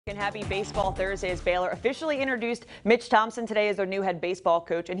And happy Baseball Thursday as Baylor officially introduced Mitch Thompson today as their new head baseball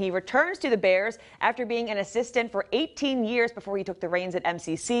coach, and he returns to the Bears after being an assistant for 18 years before he took the reins at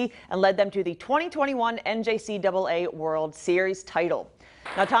MCC and led them to the 2021 NJCAA World Series title.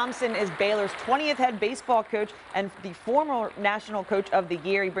 Now, Thompson is Baylor's 20th head baseball coach and the former National Coach of the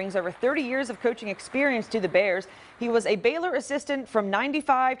Year. He brings over 30 years of coaching experience to the Bears. He was a Baylor assistant from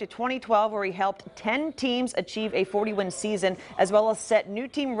 '95 to 2012, where he helped 10 teams achieve a 40-win season, as well as set new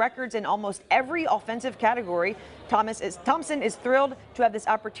team records in almost every offensive category. Thompson is thrilled to have this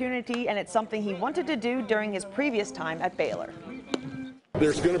opportunity, and it's something he wanted to do during his previous time at Baylor.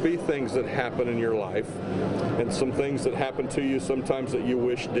 There's going to be things that happen in your life, and some things that happen to you sometimes that you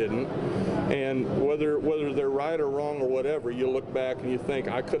wish didn't. And whether they're right or wrong or whatever, you look back and you think,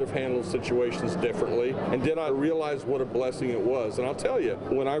 I could have handled situations differently. And did I realize what a blessing it was? And I'll tell you,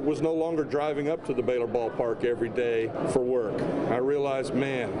 when I was no longer driving up to the Baylor ballpark every day for work, I realized,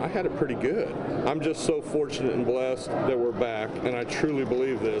 man, I had it pretty good. I'm just so fortunate and blessed that we're back, and I truly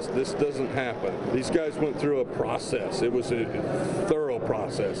believe this. This doesn't happen. These guys went through a process. It was a thorough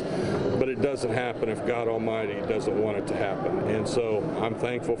process, but it doesn't happen if God Almighty doesn't want it to happen. And so I'm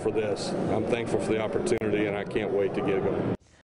thankful for this. I'm thankful for the opportunity, and I can't wait to get going.